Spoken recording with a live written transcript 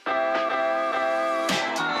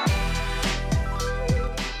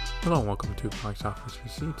Hello and welcome to Box Office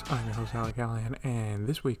Receipts. I'm your host Alec Callahan, and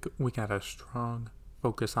this week we got a strong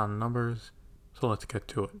focus on numbers, so let's get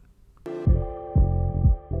to it.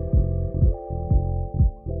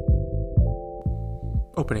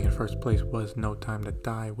 Opening in first place was No Time to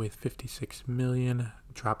Die with 56 million.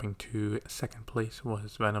 Dropping to second place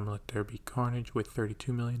was Venom Let There Be Carnage with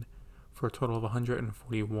 32 million, for a total of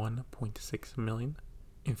 141.6 million.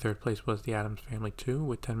 In third place was The Addams Family 2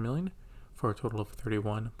 with 10 million, for a total of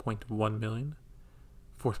 31.1 million.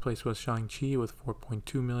 Fourth place was Shang-Chi with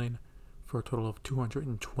 4.2 million, for a total of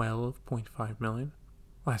 212.5 million.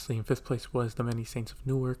 Lastly, in fifth place was The Many Saints of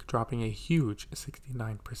Newark, dropping a huge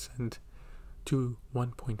 69% to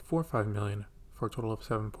 1.45 million, for a total of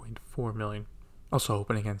 7.4 million. Also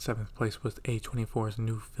opening in seventh place was A24's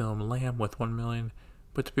new film Lamb with 1 million,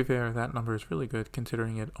 but to be fair, that number is really good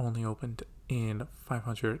considering it only opened in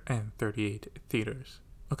 538 theaters.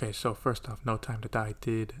 Okay, so first off, No Time to Die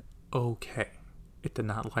did okay. It did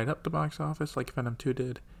not light up the box office like Venom 2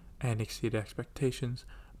 did and exceeded expectations,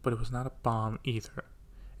 but it was not a bomb either.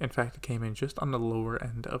 In fact, it came in just on the lower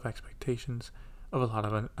end of expectations of a lot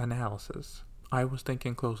of analysis. I was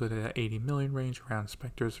thinking closer to the 80 million range around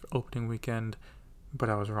Spectre's opening weekend, but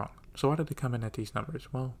I was wrong. So why did it come in at these numbers?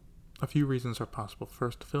 Well, a few reasons are possible.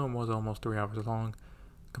 First, the film was almost 3 hours long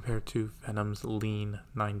compared to Venom's lean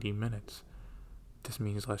 90 minutes. This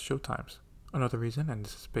means less showtimes. Another reason, and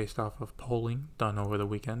this is based off of polling done over the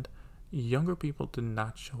weekend, younger people did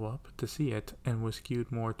not show up to see it and was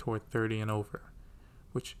skewed more toward 30 and over,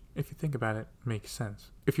 which, if you think about it, makes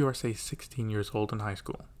sense. If you are, say, 16 years old in high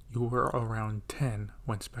school, you were around 10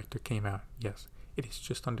 when Spectre came out. Yes, it is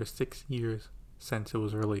just under 6 years since it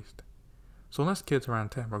was released. So unless kids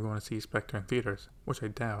around 10 were going to see Spectre in theaters, which I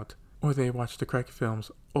doubt, or they watched the Craig films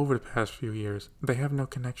over the past few years, they have no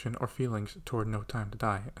connection or feelings toward No Time to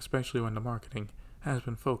Die, especially when the marketing has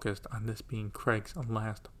been focused on this being Craig's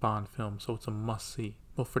last Bond film, so it's a must-see.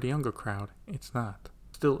 Well, for the younger crowd, it's not.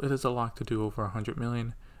 Still, it is a lock to do over 100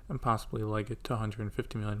 million, and possibly leg it to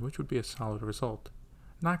 150 million, which would be a solid result.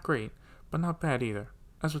 Not great, but not bad either.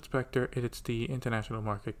 As with Spectre, it's the international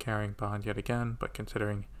market carrying Bond yet again, but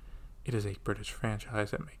considering it is a British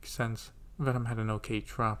franchise, it makes sense. Venom had an okay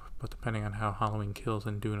drop, but depending on how Halloween Kills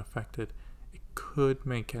and Dune affected, it could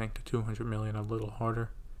make getting to 200 million a little harder.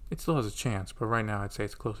 It still has a chance, but right now I'd say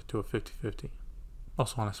it's closer to a 50-50.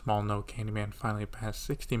 Also on a small note, Candyman finally passed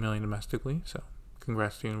 60 million domestically, so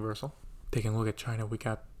congrats to Universal. Taking a look at China, we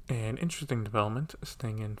got an interesting development.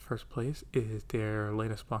 Staying in first place is their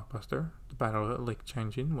latest blockbuster, The Battle at Lake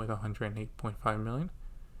Changjin, with 108.5 million,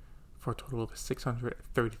 for a total of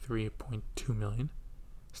 633.2 million.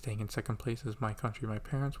 Staying in second place is My Country, My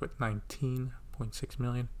Parents with 19.6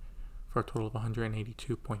 million, for a total of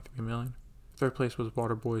 182.3 million. Third place was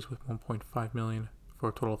Waterboys with 1.5 million, for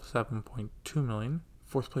a total of 7.2 million.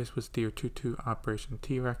 Fourth place was Deer 2-2 Operation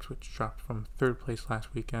T-Rex, which dropped from third place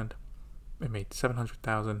last weekend. It made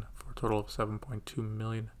 700,000 for a total of 7.2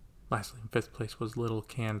 million. Lastly, in fifth place was Little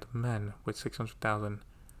Canned Men with 600,000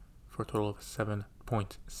 for a total of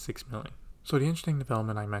 7.6 million. So the interesting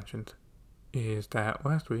development I mentioned is that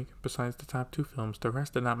last week, besides the top 2 films, the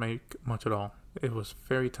rest did not make much at all. It was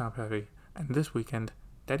very top heavy, and this weekend,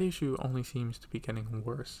 that issue only seems to be getting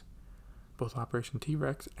worse. Both Operation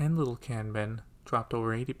T-Rex and Little Canned Men dropped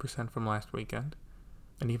over 80% from last weekend,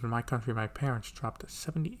 and even My Country, My Parents dropped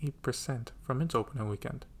 78% from its opening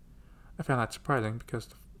weekend. I found that surprising because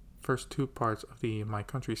the first 2 parts of the My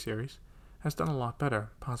Country series has done a lot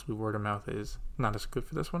better. Possibly word of mouth is not as good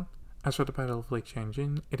for this one. As for The Battle of Lake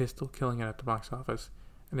Changjin, it is still killing it at the box office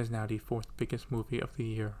and is now the 4th biggest movie of the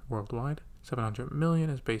year worldwide. 700 million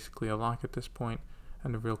is basically a lock at this point,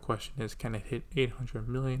 and the real question is, can it hit 800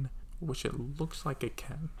 million, which it looks like it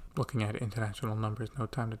can. Looking at international numbers, No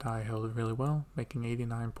Time to Die held really well, making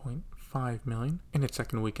 89.5 million in its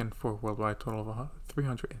second weekend for a worldwide total of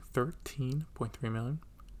 313.3 million.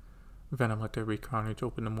 Venom Let There Be Carnage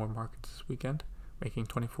opened to more markets this weekend, making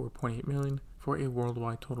 24.8 million for a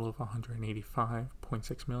worldwide total of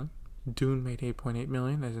 185.6 million. Dune made 8.8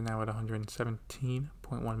 million and is now at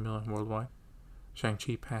 117.1 million worldwide.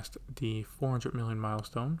 Shang-Chi passed the 400 million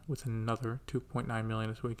milestone with another 2.9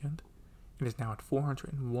 million this weekend. It is now at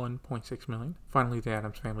 401.6 million. Finally, The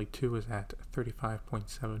Addams Family 2 is at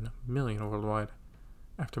 35.7 million worldwide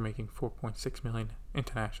after making 4.6 million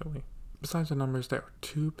internationally. Besides the numbers, there are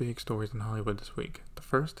 2 big stories in Hollywood this week. The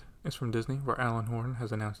first is from Disney, where Alan Horn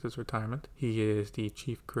has announced his retirement. He is the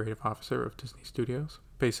chief creative officer of Disney Studios.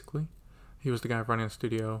 Basically, he was the guy running the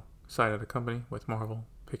studio side of the company with Marvel,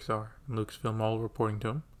 Pixar, and Lucasfilm all reporting to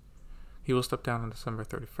him. He will step down on December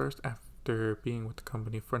 31st after being with the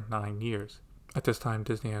company for 9 years. At this time,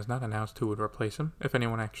 Disney has not announced who would replace him, if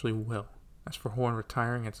anyone actually will. As for Horn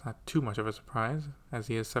retiring, it's not too much of a surprise, as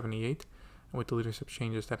he is 78, and with the leadership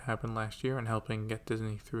changes that happened last year and helping get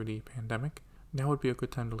Disney through the pandemic, now would be a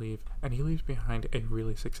good time to leave, and he leaves behind a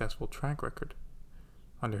really successful track record.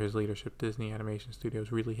 Under his leadership, Disney Animation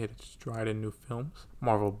Studios really hit its stride in new films.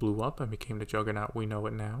 Marvel blew up and became the juggernaut we know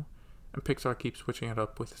it now, and Pixar keeps switching it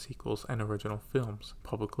up with sequels and original films.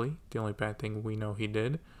 Publicly, the only bad thing we know he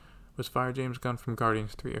did was fire James Gunn from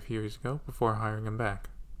Guardians 3 a few years ago before hiring him back.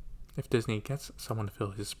 If Disney gets someone to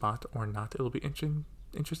fill his spot or not, it'll be interesting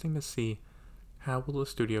to see how will the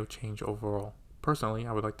studio change overall. Personally,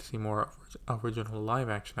 I would like to see more original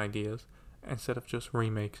live-action ideas instead of just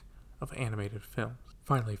remakes of animated films.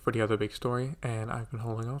 Finally, for the other big story, and I've been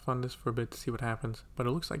holding off on this for a bit to see what happens, but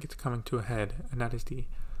it looks like it's coming to a head, and that is the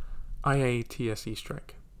IATSE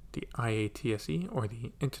strike. The IATSE, or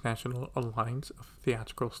the International Alliance of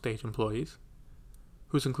Theatrical Stage Employees.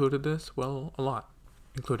 Who's included this? Well, a lot,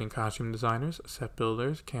 including costume designers, set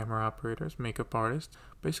builders, camera operators, makeup artists,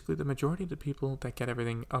 basically the majority of the people that get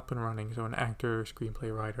everything up and running so an actor,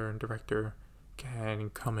 screenplay writer, and director can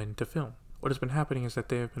come in to film. What has been happening is that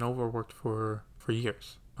they have been overworked for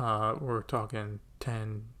years. We're talking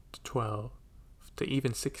 10 to 12 to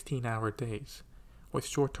even 16-hour days with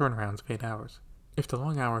short turnarounds of 8 hours. If the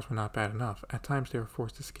long hours were not bad enough, at times they were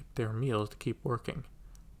forced to skip their meals to keep working.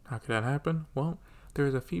 How could that happen? Well, there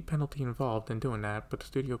is a fee penalty involved in doing that, but the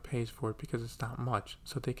studio pays for it because it's not much,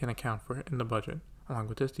 so they can account for it in the budget. Along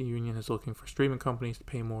with this, the union is looking for streaming companies to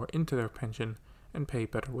pay more into their pension and pay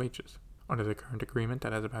better wages. Under the current agreement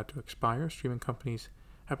that is about to expire, streaming companies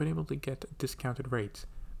have been able to get discounted rates,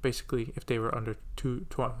 basically if they were under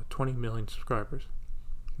 20 million subscribers.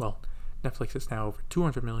 Well, Netflix is now over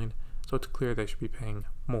 200 million, so it's clear they should be paying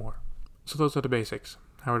more. So those are the basics.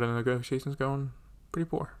 How are the negotiations going? Pretty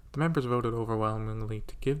poor. The members voted overwhelmingly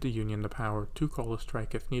to give the union the power to call a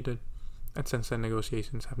strike if needed, and since then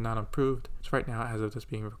negotiations have not improved, so right now, as of this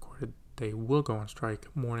being recorded, they will go on strike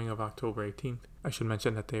morning of October 18th. I should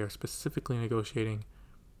mention that they are specifically negotiating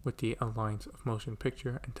with the Alliance of Motion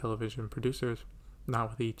Picture and Television Producers, not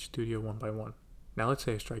with each studio one by one. Now let's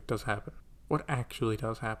say a strike does happen. What actually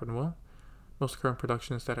does happen? Well, most current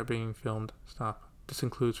productions that are being filmed stop. This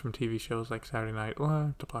includes from TV shows like Saturday Night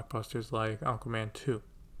Live to blockbusters like Aquaman 2.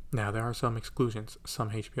 Now there are some exclusions.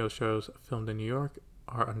 Some HBO shows filmed in New York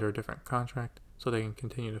are under a different contract, so they can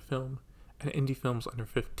continue to film, and indie films under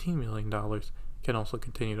 $15 million can also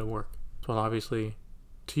continue to work. So obviously,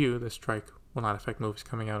 to you, this strike will not affect movies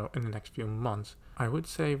coming out in the next few months. I would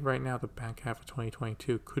say right now the back half of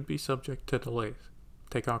 2022 could be subject to delays.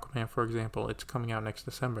 Take Aquaman for example, it's coming out next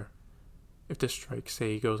December. If this strike,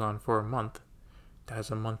 say, goes on for a month, that is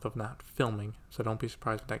a month of not filming, so don't be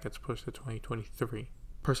surprised if that gets pushed to 2023.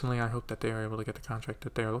 Personally, I hope that they are able to get the contract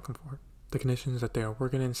that they are looking for. The conditions that they are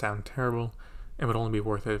working in sound terrible, and would only be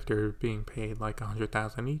worth it if they're being paid like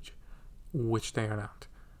 $100,000 each, which they are not.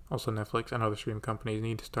 Also, Netflix and other streaming companies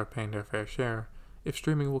need to start paying their fair share if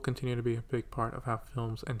streaming will continue to be a big part of how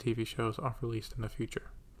films and TV shows are released in the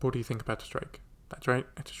future. What do you think about the strike? That's right,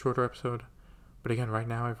 it's a shorter episode, but again, right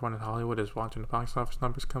now everyone in Hollywood is watching the box office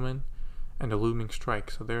numbers come in and a looming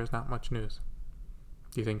strike, so there is not much news.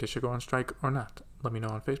 Do you think they should go on strike or not? Let me know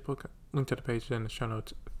on Facebook. Link to the page in the show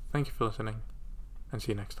notes. Thank you for listening, and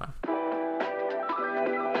see you next time.